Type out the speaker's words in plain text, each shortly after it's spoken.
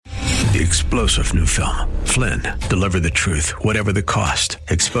The explosive new film, Flynn, deliver the truth, whatever the cost,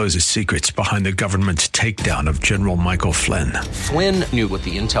 exposes secrets behind the government's takedown of General Michael Flynn. Flynn knew what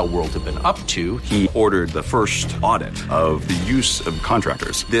the intel world had been up to. He ordered the first audit of the use of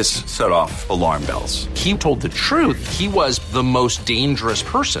contractors. This set off alarm bells. He told the truth. He was the most dangerous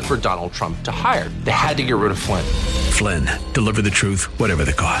person for Donald Trump to hire. They had to get rid of Flynn. Flynn, deliver the truth, whatever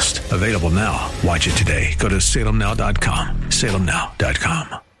the cost. Available now. Watch it today. Go to salemnow.com.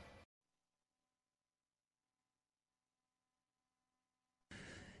 salemnow.com.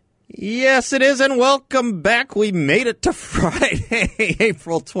 Yes, it is, and welcome back. We made it to Friday,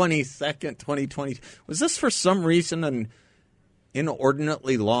 April 22nd, 2020. Was this for some reason an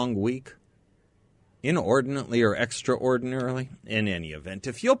inordinately long week? Inordinately or extraordinarily? In any event,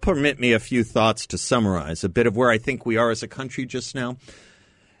 if you'll permit me a few thoughts to summarize a bit of where I think we are as a country just now,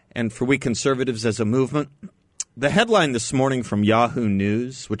 and for we conservatives as a movement. The headline this morning from Yahoo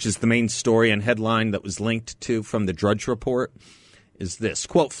News, which is the main story and headline that was linked to from the Drudge Report, is this,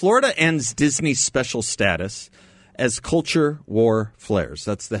 quote, Florida ends Disney special status as culture war flares.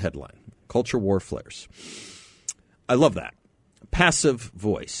 That's the headline. Culture war flares. I love that. Passive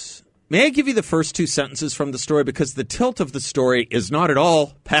voice. May I give you the first two sentences from the story? Because the tilt of the story is not at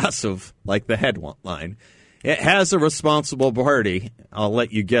all passive like the headline. It has a responsible party. I'll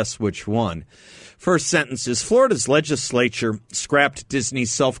let you guess which one. First sentence is Florida's legislature scrapped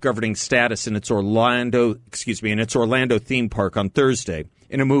Disney's self-governing status in its Orlando theme park on Thursday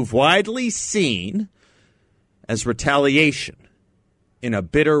in a move widely seen as retaliation in a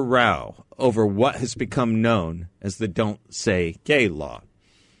bitter row over what has become known as the Don't Say Gay law.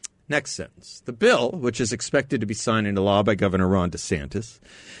 Next sentence. The bill, which is expected to be signed into law by Governor Ron DeSantis,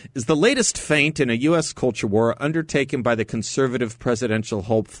 is the latest feint in a U.S. culture war undertaken by the conservative presidential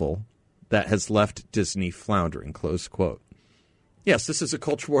hopeful that has left Disney floundering, close quote. Yes, this is a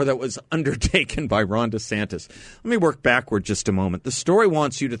culture war that was undertaken by Ron DeSantis. Let me work backward just a moment. The story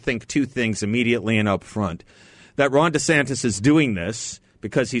wants you to think two things immediately and up front. That Ron DeSantis is doing this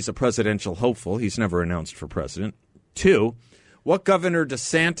because he's a presidential hopeful. He's never announced for president. Two, what Governor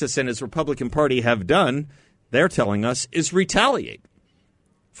DeSantis and his Republican Party have done, they're telling us, is retaliate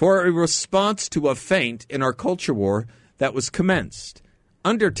for a response to a feint in our culture war that was commenced,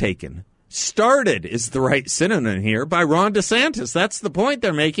 undertaken, started is the right synonym here by Ron DeSantis. That's the point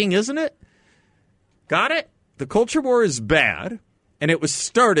they're making, isn't it? Got it? The culture war is bad, and it was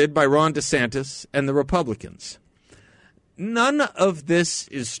started by Ron DeSantis and the Republicans. None of this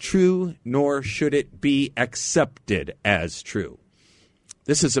is true, nor should it be accepted as true.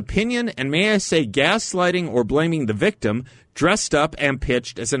 This is opinion, and may I say gaslighting or blaming the victim dressed up and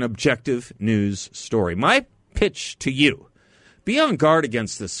pitched as an objective news story. My pitch to you, be on guard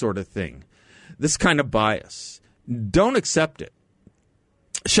against this sort of thing, this kind of bias. Don't accept it.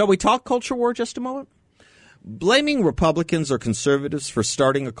 Shall we talk culture war just a moment? Blaming Republicans or conservatives for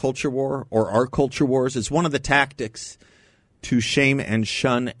starting a culture war or our culture wars is one of the tactics to shame and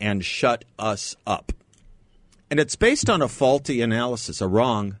shun and shut us up. And it's based on a faulty analysis, a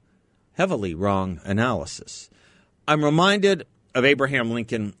wrong, heavily wrong analysis. I'm reminded of Abraham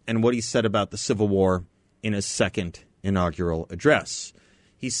Lincoln and what he said about the Civil War in his second inaugural address.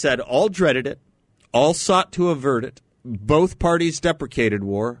 He said, all dreaded it, all sought to avert it, both parties deprecated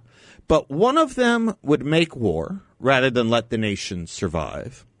war, but one of them would make war rather than let the nation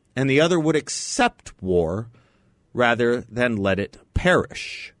survive, and the other would accept war rather than let it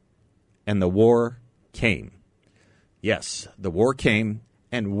perish. And the war came. Yes, the war came,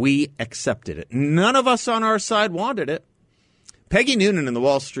 and we accepted it. None of us on our side wanted it. Peggy Noonan in the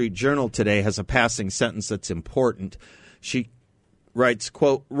Wall Street Journal today has a passing sentence that's important. She writes,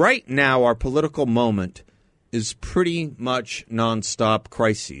 quote, right now our political moment is pretty much nonstop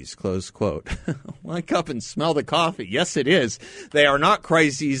crises, close quote. Wake up and smell the coffee. Yes, it is. They are not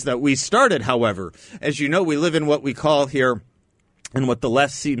crises that we started, however. As you know, we live in what we call here and what the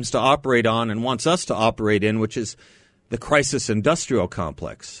left seems to operate on and wants us to operate in, which is the crisis industrial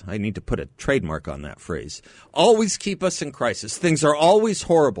complex. I need to put a trademark on that phrase. Always keep us in crisis. Things are always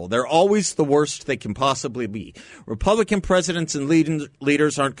horrible. They're always the worst they can possibly be. Republican presidents and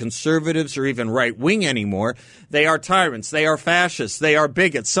leaders aren't conservatives or even right-wing anymore. They are tyrants. They are fascists. They are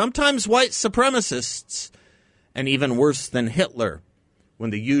bigots, sometimes white supremacists, and even worse than Hitler, when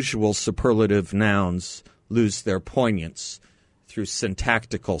the usual superlative nouns lose their poignance through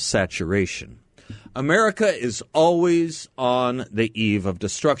syntactical saturation. America is always on the eve of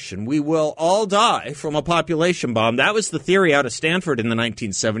destruction. We will all die from a population bomb. That was the theory out of Stanford in the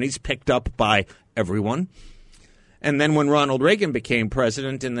 1970s, picked up by everyone. And then when Ronald Reagan became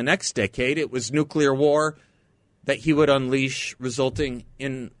president in the next decade, it was nuclear war that he would unleash, resulting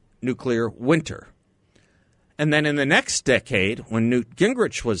in nuclear winter. And then in the next decade, when Newt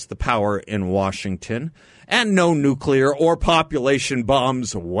Gingrich was the power in Washington and no nuclear or population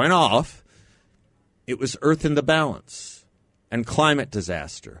bombs went off, it was Earth in the Balance and climate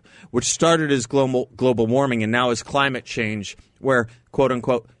disaster, which started as global warming and now is climate change, where, quote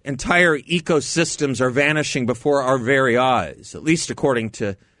unquote, entire ecosystems are vanishing before our very eyes, at least according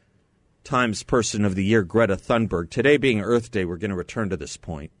to Times Person of the Year, Greta Thunberg. Today being Earth Day, we're going to return to this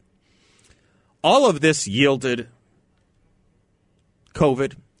point. All of this yielded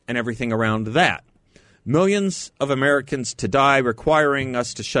COVID and everything around that. Millions of Americans to die, requiring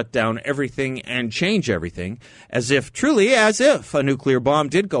us to shut down everything and change everything, truly as if a nuclear bomb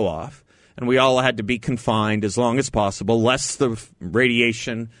did go off, and we all had to be confined as long as possible, lest the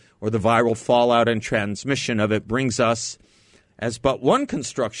radiation or the viral fallout and transmission of it brings us, as but one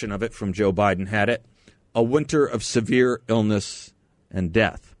construction of it from Joe Biden had it, a winter of severe illness and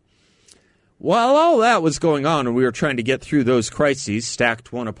death. While all that was going on and we were trying to get through those crises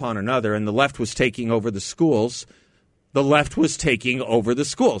stacked one upon another and the left was taking over the schools,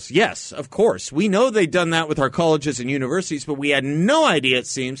 Yes, of course. We know they'd done that with our colleges and universities, but we had no idea, it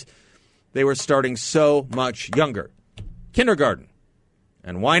seems, they were starting so much younger. Kindergarten.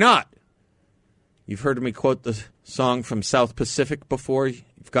 And why not? You've heard me quote the song from South Pacific before.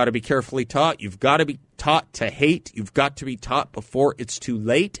 You've got to be carefully taught. You've got to be taught to hate. You've got to be taught before it's too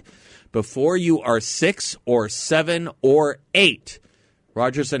late. Before you are 6 or 7 or 8.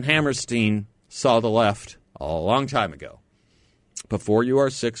 Rodgers and Hammerstein saw the left a long time ago. Before you are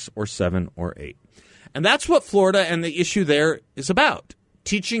 6 or 7 or 8. And that's what Florida and the issue there is about.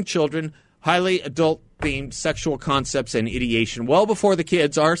 Teaching children highly adult-themed sexual concepts and ideation well before the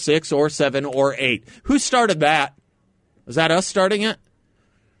kids are 6 or 7 or 8. Who started that? Was that us starting it?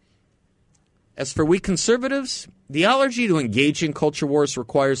 As for we conservatives, the allergy to engage in culture wars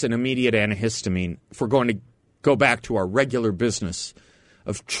requires an immediate antihistamine if we're going to go back to our regular business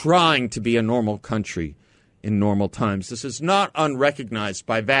of trying to be a normal country in normal times. This is not unrecognized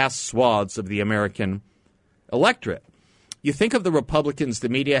by vast swaths of the American electorate. You think of the Republicans the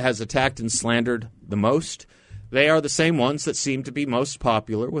media has attacked and slandered the most. They are the same ones that seem to be most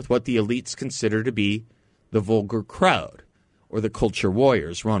popular with what the elites consider to be the vulgar crowd, or the culture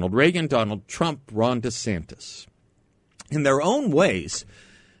warriors, Ronald Reagan, Donald Trump, Ron DeSantis. In their own ways,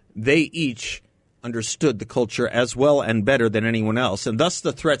 they each understood the culture as well and better than anyone else, and thus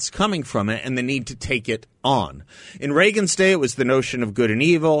the threats coming from it and the need to take it on. In Reagan's day, it was the notion of good and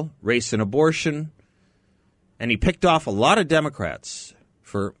evil, race and abortion, and he picked off a lot of Democrats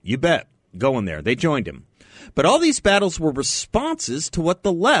for, you bet, going there. They joined him. But all these battles were responses to what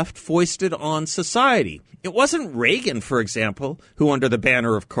the left foisted on society. It wasn't Reagan, for example, who under the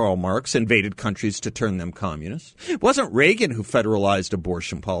banner of Karl Marx invaded countries to turn them communist. It wasn't Reagan who federalized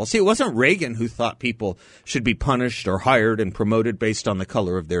abortion policy. It wasn't Reagan who thought people should be punished or hired and promoted based on the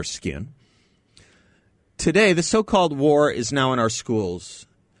color of their skin. Today, the so-called war is now in our schools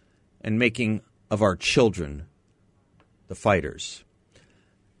and making of our children the fighters.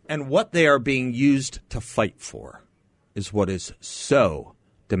 And what they are being used to fight for is what is so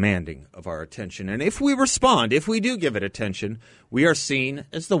demanding of our attention. And if we respond, if we do give it attention, we are seen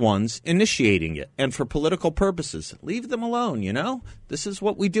as the ones initiating it. And for political purposes, leave them alone, you know? This is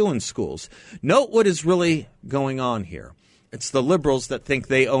what we do in schools. Note what is really going on here. It's the liberals that think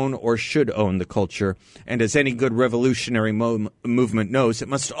they own or should own the culture. And as any good revolutionary movement knows, it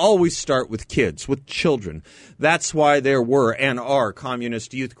must always start with kids, with children. That's why there were and are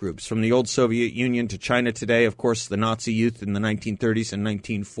communist youth groups, from the old Soviet Union to China today, of course, the Nazi youth in the 1930s and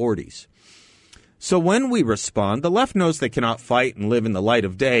 1940s. So when we respond, the left knows they cannot fight and live in the light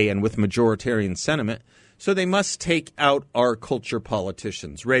of day and with majoritarian sentiment. So they must take out our culture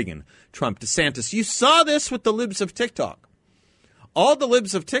politicians, Reagan, Trump, DeSantis. You saw this with the libs of TikTok. All the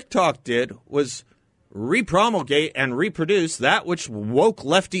libs of TikTok did was repromulgate and reproduce that which woke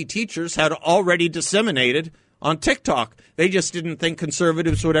lefty teachers had already disseminated on TikTok. They just didn't think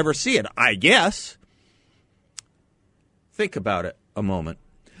conservatives would ever see it, I guess. Think about it a moment.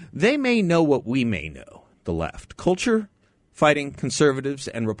 They may know what we may know, the left. Culture-fighting conservatives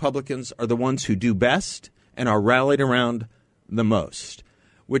and Republicans are the ones who do best and are rallied around the most,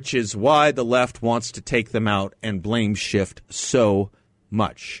 which is why the left wants to take them out and blame shift so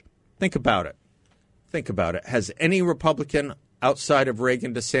much. Think about it. Think about it. Has any Republican outside of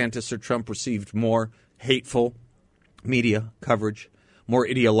Reagan, DeSantis, or Trump received more hateful media coverage, more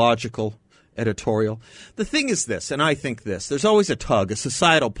ideological editorial? The thing is this, and I think this, there's always a tug, a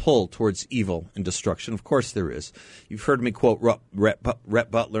societal pull towards evil and destruction. Of course there is. You've heard me quote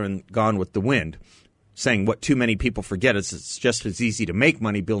Rhett Butler in Gone with the Wind. saying what too many people forget is it's just as easy to make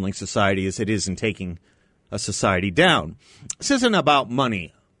money building society as it is in taking a society down. This isn't about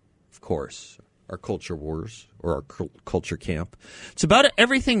money, of course, our culture wars or our culture camp. It's about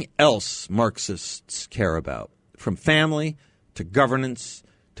everything else Marxists care about, from family to governance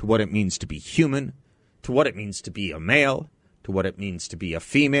to what it means to be human, to what it means to be a male, to what it means to be a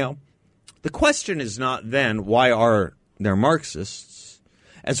female. The question is not then, why are there Marxists?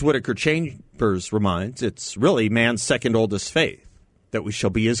 As Whittaker Chambers reminds, it's really man's second oldest faith, that we shall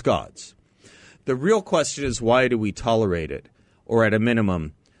be as gods. The real question is, why do we tolerate it, or at a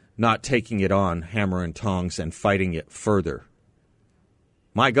minimum, not taking it on hammer and tongs and fighting it further?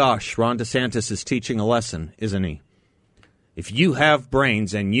 My gosh, Ron DeSantis is teaching a lesson, isn't he? If you have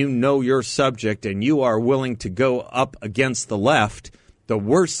brains and you know your subject and you are willing to go up against the left, the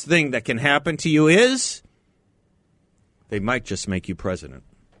worst thing that can happen to you is they might just make you president.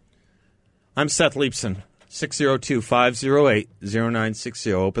 I'm Seth Leibson,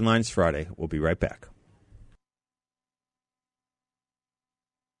 602-508-0960. Open Lines Friday. We'll be right back.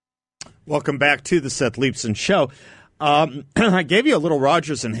 Welcome back to the Seth Leibson Show. I gave you a little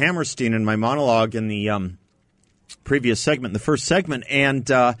Rodgers and Hammerstein in my monologue in the previous segment, the first segment,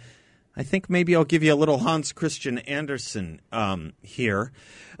 and I think maybe I'll give you a little Hans Christian Andersen here.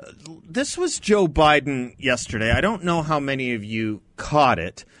 This was Joe Biden yesterday. I don't know how many of you caught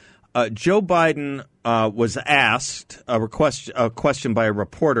it. Joe Biden was asked a question by a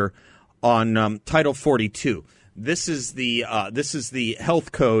reporter on Title 42. This is the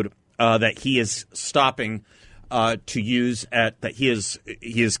health code that he is stopping to use that he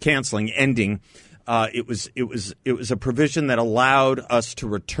is canceling, ending. It was a provision that allowed us to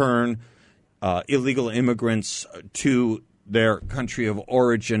return illegal immigrants to their country of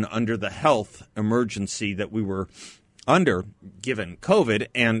origin under the health emergency that we were under given COVID,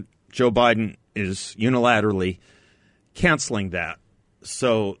 and Joe Biden is unilaterally canceling that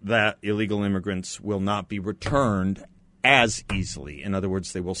so that illegal immigrants will not be returned as easily. In other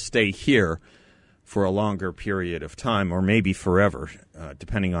words, they will stay here for a longer period of time, or maybe forever,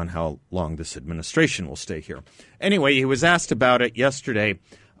 depending on how long this administration will stay here. Anyway, he was asked about it yesterday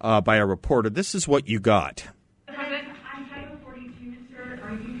by a reporter. This is what you got. On Title 42, sir,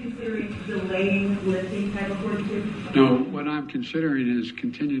 are you considering delaying lifting Title 42? No, what I'm considering is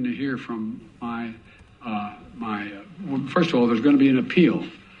continuing to hear from first of all, there's going to be an appeal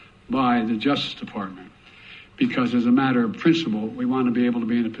by the Justice Department. Because as a matter of principle, we want to be able to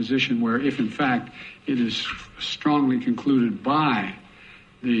be in a position where if, in fact, it is strongly concluded by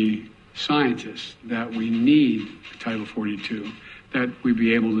the scientists that we need Title 42, that we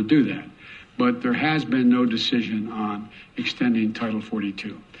be able to do that. But there has been no decision on extending Title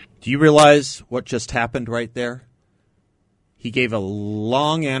 42. Do you realize what just happened right there? He gave a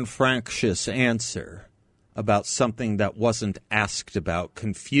long and fractious answer about something that wasn't asked about,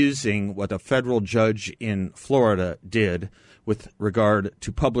 confusing what a federal judge in Florida did with regard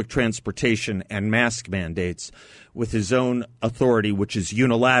to public transportation and mask mandates with his own authority, which is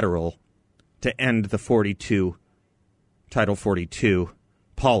unilateral, to end the Title 42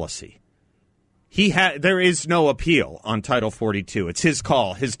 policy. There is no appeal on Title 42. It's his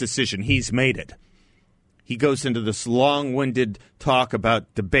call, his decision. He's made it. He goes into this long-winded talk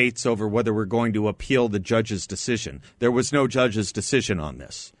about debates over whether we're going to appeal the judge's decision. There was no judge's decision on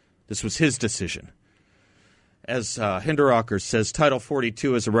this. This was his decision. As Hinderaker says, Title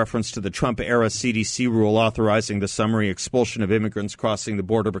 42 is a reference to the Trump-era CDC rule authorizing the summary expulsion of immigrants crossing the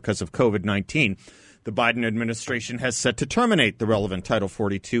border because of COVID-19. The Biden administration has set to terminate the relevant Title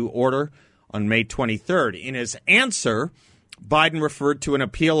 42 order on May 23rd. In his answer, Biden referred to an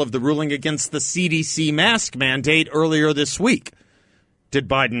appeal of the ruling against the CDC mask mandate earlier this week. Did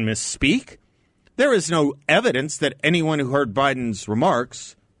Biden misspeak? There is no evidence that anyone who heard Biden's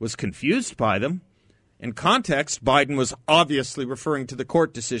remarks was confused by them. In context, Biden was obviously referring to the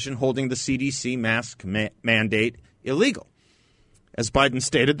court decision holding the CDC mask mandate illegal. As Biden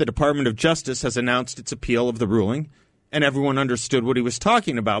stated, the Department of Justice has announced its appeal of the ruling, and everyone understood what he was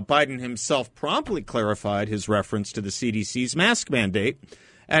talking about. Biden himself promptly clarified his reference to the CDC's mask mandate,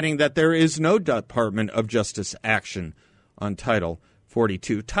 adding that there is no Department of Justice action on Title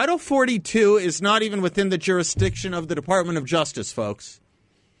 42. Title 42 is not even within the jurisdiction of the Department of Justice, folks.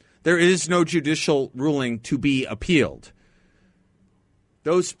 There is no judicial ruling to be appealed.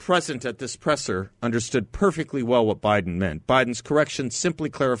 Those present at this presser understood perfectly well what Biden meant. Biden's correction simply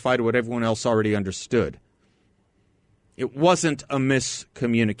clarified what everyone else already understood. It wasn't a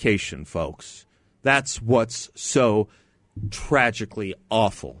miscommunication, folks. That's what's so tragically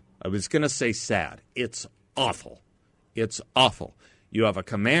awful. I was going to say sad. It's awful. It's awful. You have a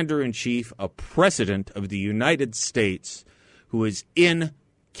commander-in-chief, a president of the United States, who is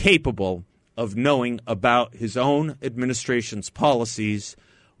incapable of knowing about his own administration's policies,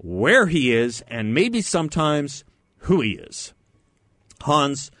 where he is, and maybe sometimes who he is.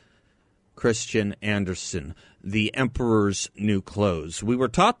 Hans Christian Andersen, The Emperor's New Clothes. We were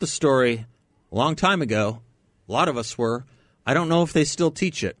taught the story a long time ago. A lot of us were. I don't know if they still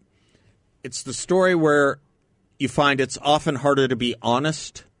teach it. It's the story where you find it's often harder to be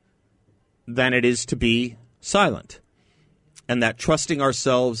honest than it is to be silent, and that trusting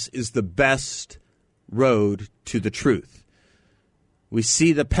ourselves is the best road to the truth. We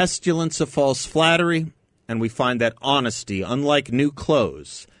see the pestilence of false flattery, and we find that honesty, unlike new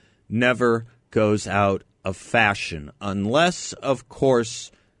clothes, never goes out of fashion, unless, of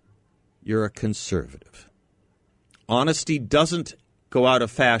course, you're a conservative. Honesty doesn't go out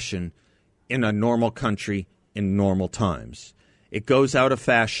of fashion in a normal country in normal times. It goes out of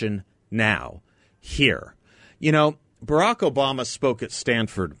fashion now, here. You know, Barack Obama spoke at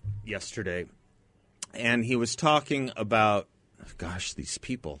Stanford yesterday, and he was talking about, gosh, these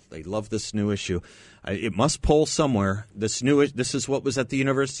people, they love this new issue. It must poll somewhere. This is what was at the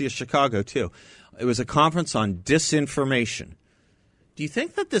University of Chicago, too. It was a conference on disinformation. Do you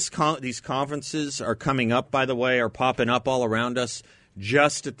think that these conferences are coming up, by the way, are popping up all around us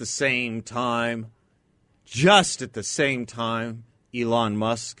just at the same time? Just at the same time, Elon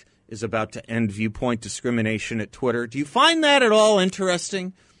Musk is about to end viewpoint discrimination at Twitter. Do you find that at all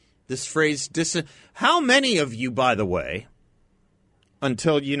interesting? This phrase, how many of you, by the way,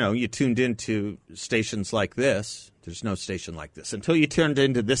 until, you tuned into stations like this, there's no station like this, until you turned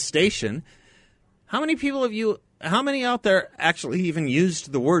into this station, how many out there actually even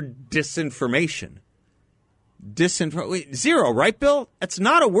used the word disinformation? Zero, right, Bill? It's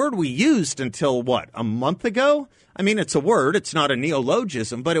not a word we used until, a month ago? I mean, it's a word. It's not a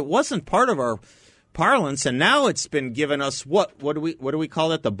neologism, but it wasn't part of our parlance, and now it's been given us what do we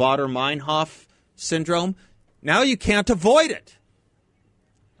call it? The Baader-Meinhof syndrome? Now you can't avoid it.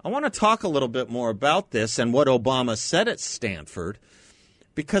 I want to talk a little bit more about this and what Obama said at Stanford,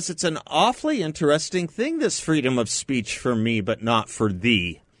 because it's an awfully interesting thing, this freedom of speech for me, but not for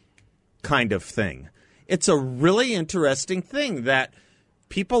thee kind of thing. It's a really interesting thing that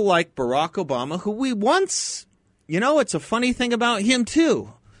people like Barack Obama, who we once, it's a funny thing about him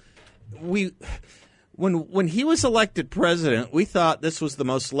too. When he was elected president, we thought this was the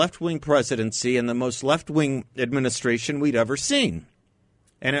most left-wing presidency and the most left-wing administration we'd ever seen.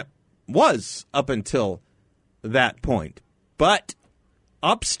 And it was up until that point. But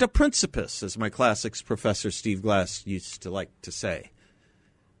obsta principis, as my classics professor Steve Glass used to like to say.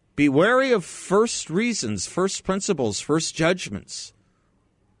 Be wary of first reasons, first principles, first judgments.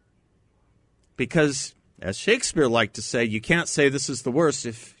 Because, as Shakespeare liked to say, you can't say this is the worst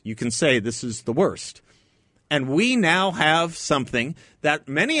if you can say this is the worst. And we now have something that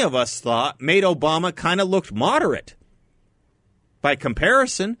many of us thought made Obama kind of look moderate. By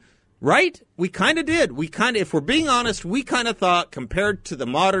comparison, right? We kind of did. If we're being honest, we kind of thought, compared to the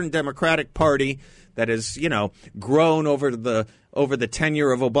modern Democratic Party that has, grown over the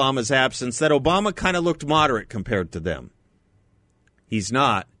tenure of Obama's absence, that Obama kind of looked moderate compared to them. He's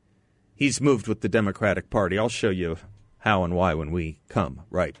not. He's moved with the Democratic Party. I'll show you how and why when we come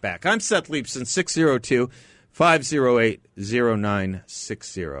right back. I'm Seth Leibson,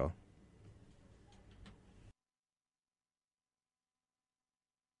 602-508-0960.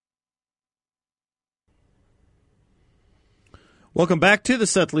 Welcome back to the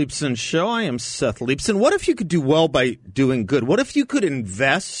Seth Leibson Show. I am Seth Leibson. What if you could do well by doing good? What if you could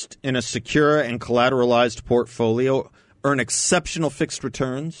invest in a secure and collateralized portfolio, earn exceptional fixed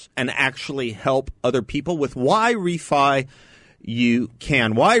returns, and actually help other people? With YRefi, you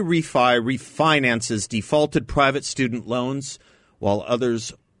can. YRefi refinances defaulted private student loans while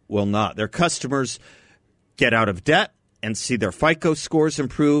others will not. Their customers get out of debt and see their FICO scores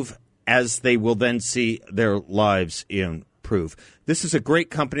improve, as they will then see their lives improve. This is a great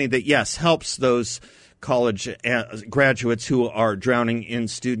company that, yes, helps those college graduates who are drowning in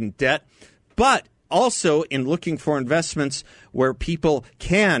student debt, but also in looking for investments where people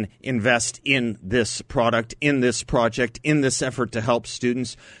can invest in this product, in this project, in this effort to help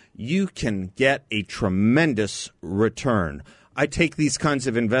students. You can get a tremendous return. I take these kinds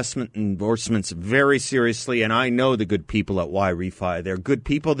of investment endorsements very seriously, and I know the good people at YRefi. They're good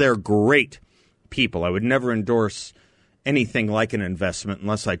people. They're great people. I would never endorse anything like an investment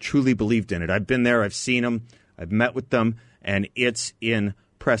unless I truly believed in it. I've been there. I've seen them. I've met with them, and it's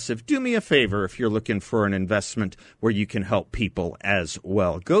impressive. Do me a favor if you're looking for an investment where you can help people as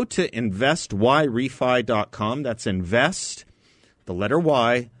well. Go to investYRefi.com. That's invest, the letter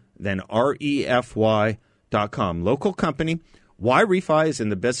Y, then REFY.com. Local company. Y-Refi is in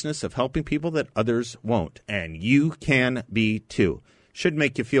the business of helping people that others won't, and you can be too. Should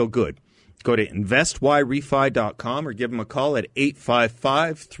make you feel good. Go to investyrefi.com or give them a call at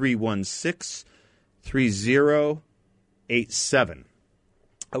 855-316-3087.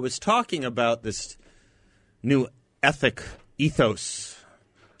 I was talking about this new ethos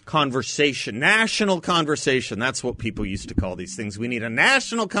conversation, national conversation. That's what people used to call these things. We need a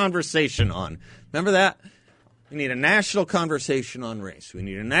national conversation on. Remember that? We need a national conversation on race. We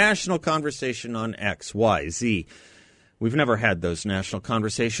need a national conversation on X, Y, Z. We've never had those national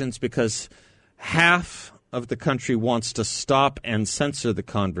conversations because half of the country wants to stop and censor the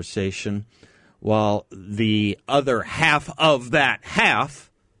conversation, while the other half of that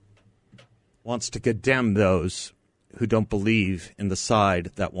half wants to condemn those who don't believe in the side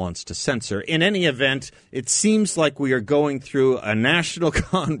that wants to censor. In any event, it seems like we are going through a national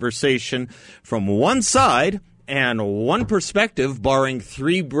conversation from one side and one perspective, barring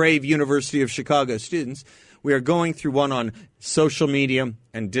 3 brave University of Chicago students. We are going through one on social media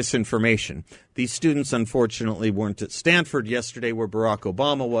and disinformation. These students, unfortunately, weren't at Stanford yesterday where Barack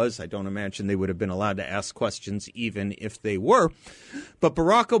Obama was. I don't imagine they would have been allowed to ask questions even if they were. But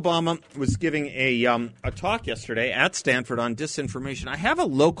Barack Obama was giving a talk yesterday at Stanford on disinformation. I have a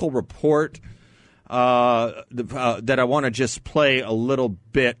local report that I want to just play a little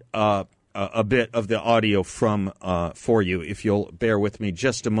bit a bit of the audio from for you, if you'll bear with me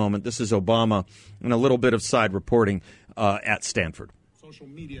just a moment. This is Obama and a little bit of side reporting at Stanford. Social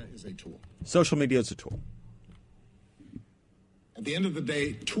media is a tool. Social media is a tool. At the end of the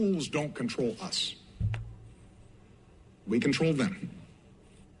day, tools don't control us. We control them,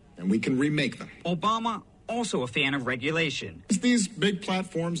 and we can remake them. Obama, also a fan of regulation. These big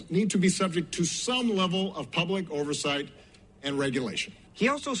platforms need to be subject to some level of public oversight and regulation. He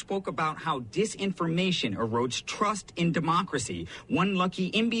also spoke about how disinformation erodes trust in democracy. One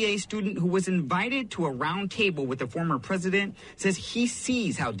lucky MBA student who was invited to a round table with the former president says he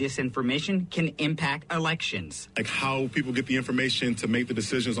sees how disinformation can impact elections. Like how people get the information to make the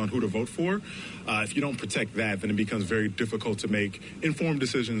decisions on who to vote for. If you don't protect that, then it becomes very difficult to make informed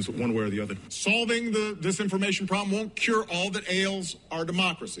decisions one way or the other. Solving the disinformation problem won't cure all that ails our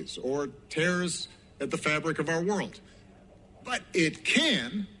democracies or tears at the fabric of our world. But it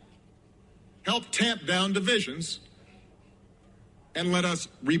can help tamp down divisions and let us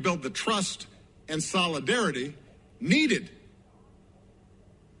rebuild the trust and solidarity needed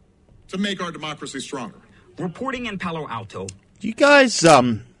to make our democracy stronger. Reporting in Palo Alto. Do you guys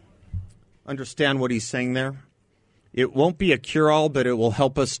understand what he's saying there? It won't be a cure-all, but it will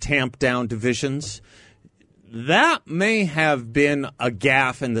help us tamp down divisions. That may have been a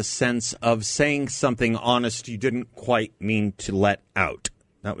gaffe in the sense of saying something honest you didn't quite mean to let out.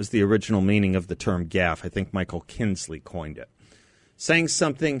 That was the original meaning of the term gaffe. I think Michael Kinsley coined it. Saying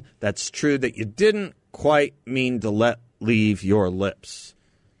something that's true that you didn't quite mean to let leave your lips.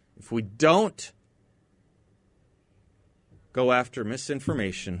 If we don't go after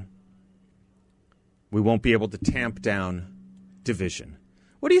misinformation, we won't be able to tamp down division.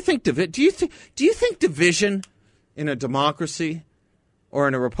 What do you think, David? Do you think division in a democracy or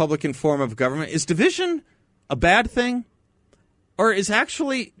in a Republican form of government, is division a bad thing? Or is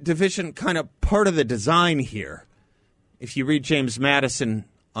actually division kind of part of the design here? If you read James Madison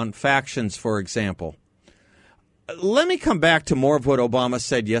on factions, for example. Let me come back to more of what Obama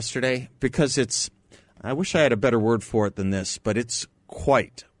said yesterday, because I wish I had a better word for it than this, but it's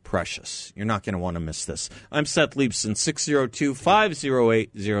quite precious. You're not going to want to miss this. I'm Seth Leibson,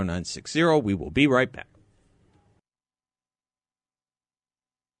 602-508-0960. We will be right back.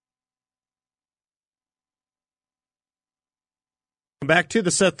 Back to the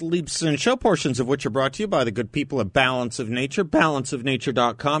Seth Leibson Show, portions of which are brought to you by the good people at Balance of Nature,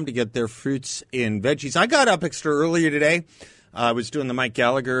 balanceofnature.com, to get their fruits and veggies. I got up extra earlier today. I was doing the Mike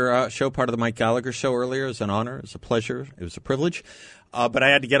Gallagher show, part of the Mike Gallagher show earlier. It was an honor. It was a pleasure. It was a privilege. But I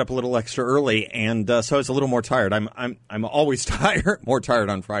had to get up a little extra early, and so I was a little more tired. I'm always tired, more tired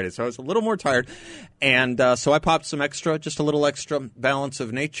on Friday, so I was a little more tired. And so I popped just a little extra Balance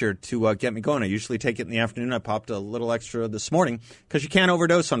of Nature to get me going. I usually take it in the afternoon. I popped a little extra this morning because you can't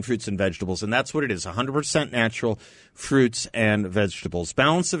overdose on fruits and vegetables, and that's what it is, 100% natural fruits and vegetables.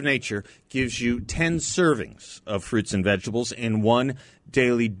 Balance of Nature gives you 10 servings of fruits and vegetables in one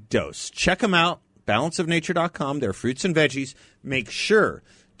daily dose. Check them out. Balanceofnature.com. They're fruits and veggies. Make sure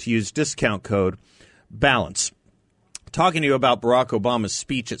to use discount code BALANCE. talking to you about Barack Obama's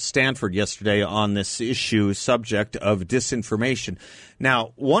speech at Stanford yesterday on this subject of disinformation.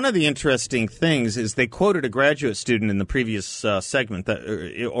 Now, one of the interesting things is they quoted a graduate student in the previous segment,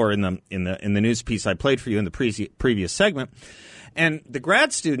 or in the news piece I played for you in the previous segment. And the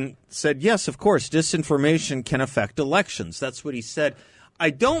grad student said, yes, of course, disinformation can affect elections. That's what he said. I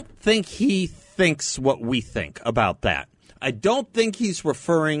don't think he thinks what we think about that. I don't think he's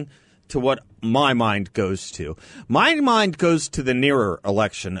referring to what my mind goes to. My mind goes to the nearer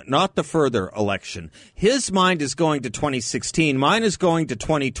election, not the further election. His mind is going to 2016. Mine is going to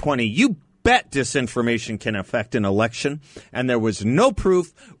 2020. You bet disinformation can affect an election, and there was no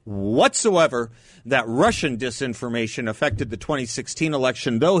proof whatsoever that Russian disinformation affected the 2016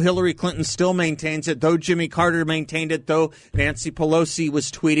 election, though Hillary Clinton still maintains it, though Jimmy Carter maintained it, though Nancy Pelosi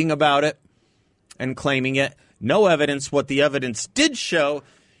was tweeting about it and claiming it. No evidence. What the evidence did show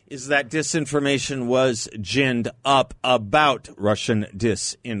is that disinformation was ginned up about Russian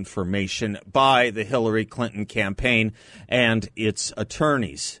disinformation by the Hillary Clinton campaign and its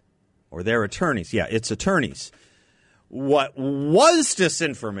attorneys. Or their attorneys. Yeah, its attorneys. What was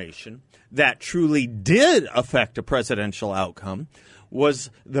disinformation that truly did affect a presidential outcome was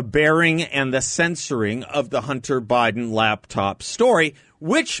the bearing and the censoring of the Hunter Biden laptop story,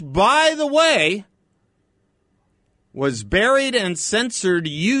 which, by the way, was buried and censored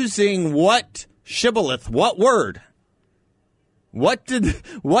using what shibboleth? What word? What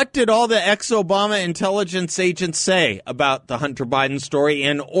did all the ex-Obama intelligence agents say about the Hunter Biden story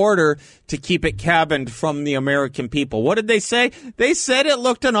in order to keep it cabined from the American people? What did they say? They said it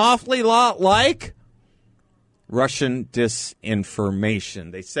looked an awfully lot like Russian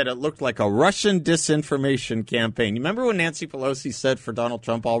disinformation. They said it looked like a Russian disinformation campaign. You remember when Nancy Pelosi said for Donald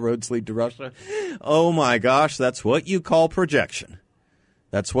Trump, all roads lead to Russia? Oh, my gosh, that's what you call projection.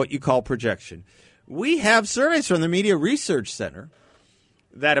 That's what you call projection. We have surveys from the Media Research Center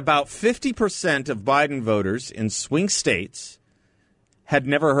that about 50% of Biden voters in swing states had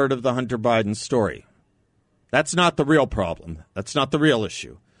never heard of the Hunter Biden story. That's not the real problem. That's not the real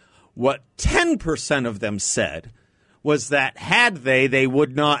issue. What 10% of them said was that had they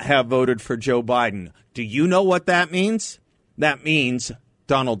would not have voted for Joe Biden. Do you know what that means? That means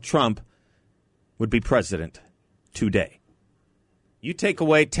Donald Trump would be president today. You take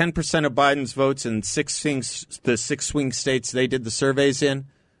away 10% of Biden's votes in the six swing states they did the surveys in,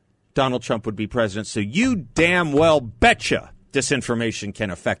 Donald Trump would be president. So you damn well betcha disinformation can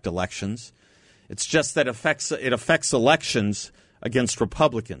affect elections. It's just that it affects elections against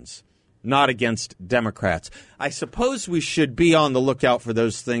Republicans, not against Democrats. I suppose we should be on the lookout for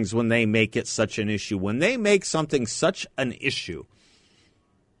those things when they make it such an issue. When they make something such an issue,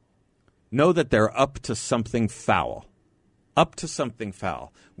 know that they're up to something foul. Up to something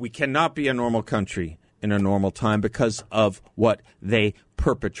foul. We cannot be a normal country in a normal time because of what they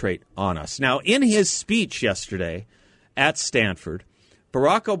perpetrate on us. Now, in his speech yesterday at Stanford,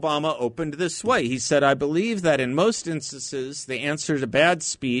 Barack Obama opened this way. He said, I believe that in most instances, the answer to bad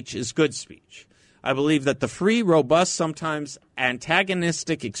speech is good speech. I believe that the free, robust, sometimes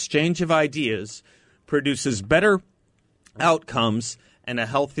antagonistic exchange of ideas produces better outcomes and a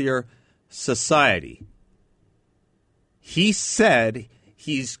healthier society. He said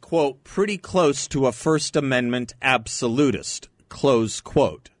he's, quote, pretty close to a First Amendment absolutist, close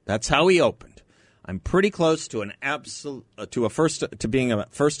quote. That's how he opened. I'm pretty close to being a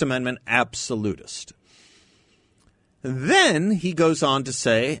First Amendment absolutist. Then he goes on to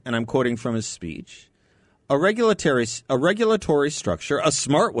say, and I'm quoting from his speech, a regulatory structure, a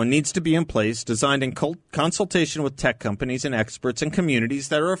smart one, needs to be in place, designed in consultation with tech companies and experts and communities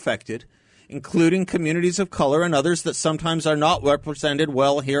that are affected, including communities of color and others that sometimes are not represented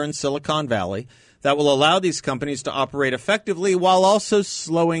well here in Silicon Valley, that will allow these companies to operate effectively while also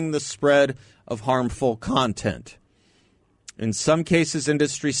slowing the spread of harmful content. In some cases,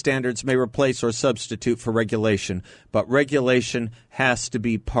 industry standards may replace or substitute for regulation, but regulation has to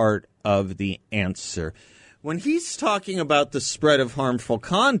be part of the answer. When he's talking about the spread of harmful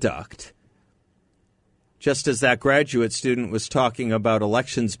conduct, just as that graduate student was talking about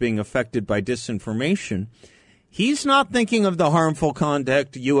elections being affected by disinformation, he's not thinking of the harmful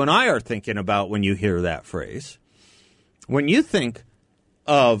conduct you and I are thinking about when you hear that phrase. When you think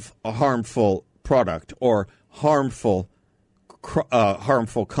of a harmful product or harmful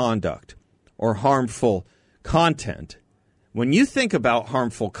conduct or harmful content, when you think about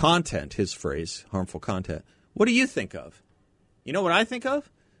harmful content, his phrase, harmful content, what do you think of? You know what I think of?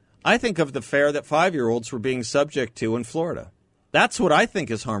 I think of the fare that 5-year-olds were being subject to in Florida. That's what I think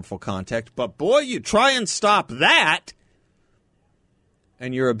is harmful content. But boy, you try and stop that,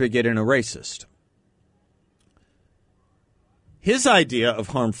 and you're a bigot and a racist. His idea of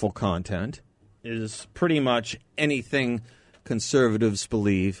harmful content is pretty much anything conservatives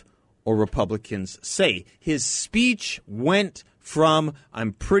believe or Republicans say. His speech went from,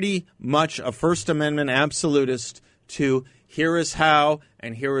 I'm pretty much a First Amendment absolutist, to here is how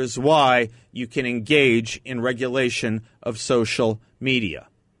and here is why you can engage in regulation of social media.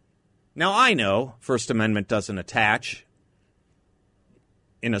 Now, I know First Amendment doesn't attach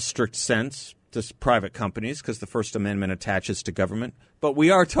in a strict sense to private companies because the First Amendment attaches to government. But we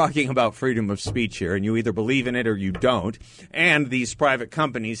are talking about freedom of speech here, and you either believe in it or you don't. And these private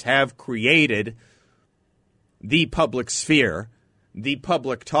companies have created the public sphere, the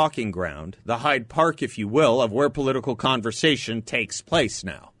public talking ground, the Hyde Park, if you will, of where political conversation takes place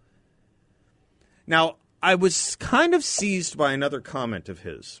now. Now, I was kind of seized by another comment of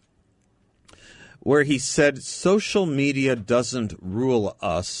his, where he said, social media doesn't rule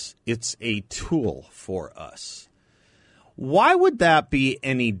us, it's a tool for us. Why would that be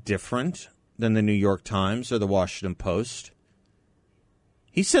any different than the New York Times or the Washington Post?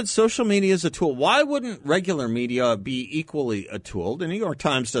 He said social media is a tool. Why wouldn't regular media be equally a tool? The New York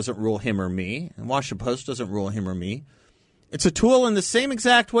Times doesn't rule him or me, and Washington Post doesn't rule him or me. It's a tool in the same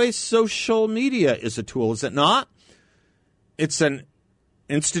exact way social media is a tool, is it not? It's an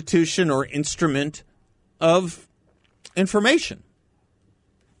institution or instrument of information.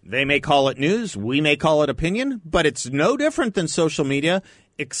 They may call it news, we may call it opinion, but it's no different than social media,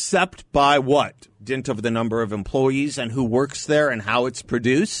 except by what? Dint of the number of employees and who works there and how it's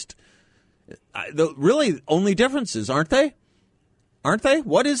produced. The really only differences, aren't they? Aren't they?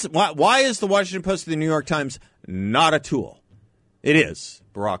 Why is the Washington Post and the New York Times not a tool? It is,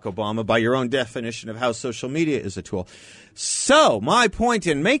 Barack Obama, by your own definition of how social media is a tool. So my point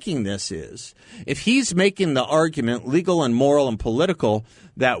in making this is, if he's making the argument, legal and moral and political,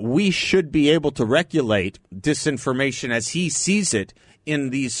 that we should be able to regulate disinformation as he sees it in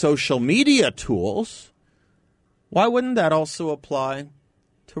these social media tools, why wouldn't that also apply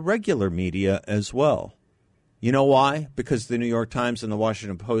to regular media as well? You know why? Because the New York Times and the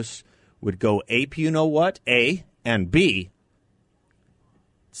Washington Post would go ape, you know what? A, and B,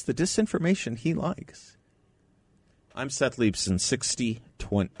 it's the disinformation he likes. I'm Seth Leibson,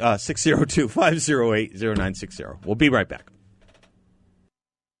 602-508-0960. We'll be right back.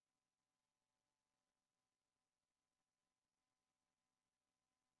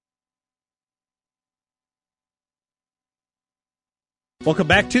 Welcome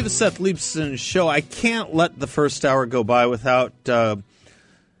back to the Seth Leibson Show. I can't let the first hour go by without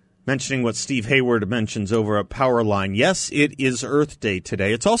mentioning what Steve Hayward mentions over at Powerline. Yes, it is Earth Day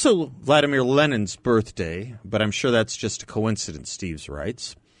today. It's also Vladimir Lenin's birthday, but I'm sure that's just a coincidence, Steve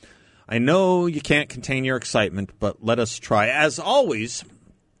writes. I know you can't contain your excitement, but let us try. As always,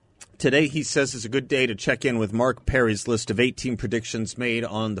 today he says is a good day to check in with Mark Perry's list of 18 predictions made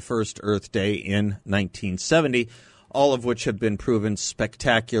on the first Earth Day in 1970. All of which have been proven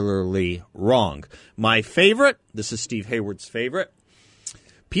spectacularly wrong. My favorite, this is Steve Hayward's favorite,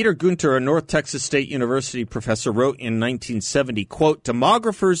 Peter Gunter, a North Texas State University professor, wrote in 1970, quote,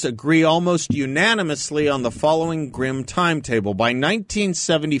 demographers agree almost unanimously on the following grim timetable. By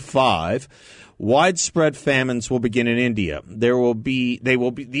 1975, widespread famines will begin in India.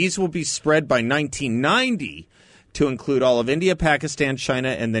 These will be spread by 1990 to include all of India, Pakistan, China,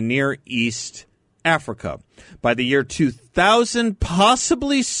 and the Near East, Africa. By the year 2000,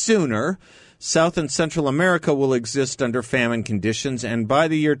 possibly sooner, South and Central America will exist under famine conditions, and by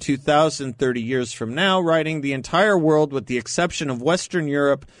the year 2000, 30 years from now, writing the entire world with the exception of Western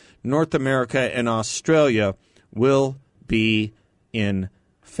Europe, North America, and Australia will be in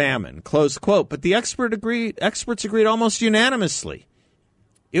famine. Close quote. But the experts agreed almost unanimously.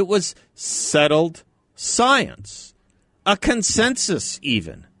 It was settled science, a consensus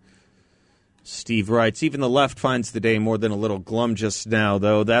even. Steve writes, even the left finds the day more than a little glum just now,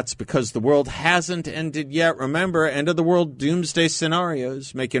 though. That's because the world hasn't ended yet. Remember, end-of-the-world doomsday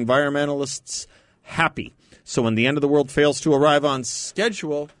scenarios make environmentalists happy. So when the end of the world fails to arrive on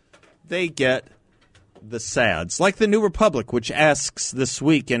schedule, they get the sads. Like the New Republic, which asks this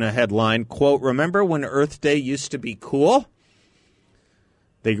week in a headline, quote, remember when Earth Day used to be cool?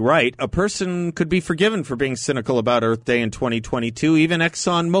 They write, a person could be forgiven for being cynical about Earth Day in 2022. Even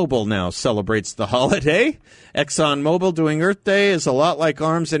ExxonMobil now celebrates the holiday. ExxonMobil doing Earth Day is a lot like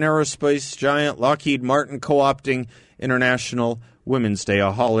arms and aerospace giant Lockheed Martin co-opting International Women's Day,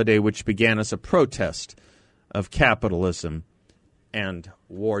 a holiday which began as a protest of capitalism and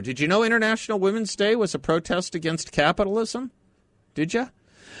war. Did you know International Women's Day was a protest against capitalism? Did you?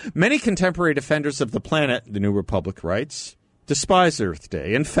 Many contemporary defenders of the planet, the New Republic writes, despise Earth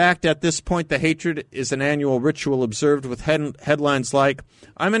Day. In fact, at this point, the hatred is an annual ritual observed with headlines like,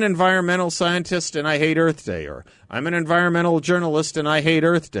 I'm an environmental scientist and I hate Earth Day, or I'm an environmental journalist and I hate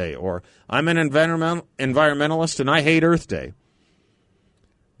Earth Day, or I'm an environmentalist and I hate Earth Day.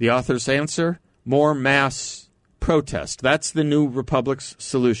 The author's answer? More mass protest. That's the new Republic's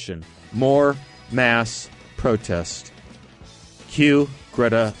solution. More mass protest. Cue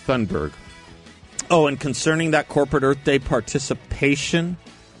Greta Thunberg. Oh, and concerning that corporate Earth Day participation,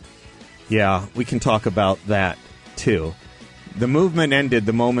 yeah, we can talk about that too. The movement ended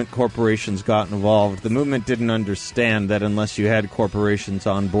the moment corporations got involved. The movement didn't understand that unless you had corporations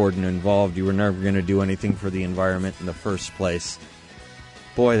on board and involved, you were never going to do anything for the environment in the first place.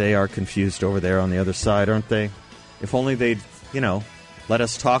 Boy, they are confused over there on the other side, aren't they? If only they'd, let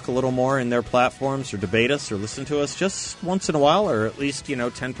us talk a little more in their platforms or debate us or listen to us just once in a while, or at least,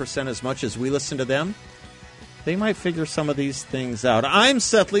 10% as much as we listen to them, they might figure some of these things out. I'm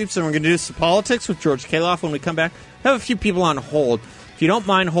Seth Leibson. We're going to do some politics with George Kaloff when we come back. I have a few people on hold. If you don't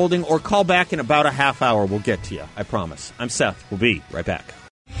mind holding or call back in about a half hour, we'll get to you. I promise. I'm Seth. We'll be right back.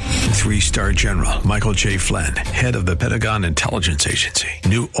 3-star General Michael J. Flynn, head of the Pentagon Intelligence Agency,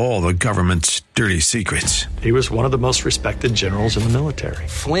 knew all the government's dirty secrets. He was one of the most respected generals in the military.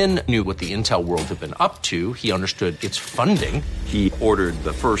 Flynn knew what the intel world had been up to. He understood its funding. He ordered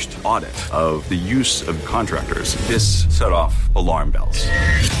the first audit of the use of contractors. This set off alarm bells.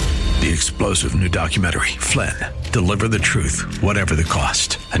 The explosive new documentary, Flynn, Deliver the Truth, Whatever the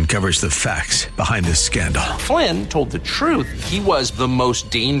Cost, uncovers the facts behind this scandal. Flynn told the truth. He was the most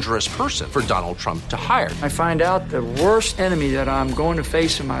dangerous person for Donald Trump to hire. I find out the worst enemy that I'm going to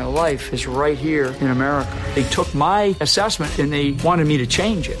face in my life is right here in America. They took my assessment and they wanted me to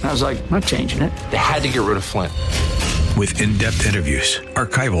change it. And I was like, I'm not changing it. They had to get rid of Flynn. With in-depth interviews,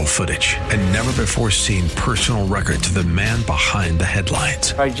 archival footage, and never-before-seen personal records of the man behind the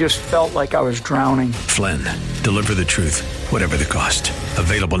headlines. I just felt like I was drowning. Flynn, Deliver the Truth, Whatever the Cost.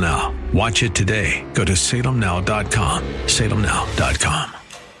 Available now. Watch it today. Go to salemnow.com. salemnow.com.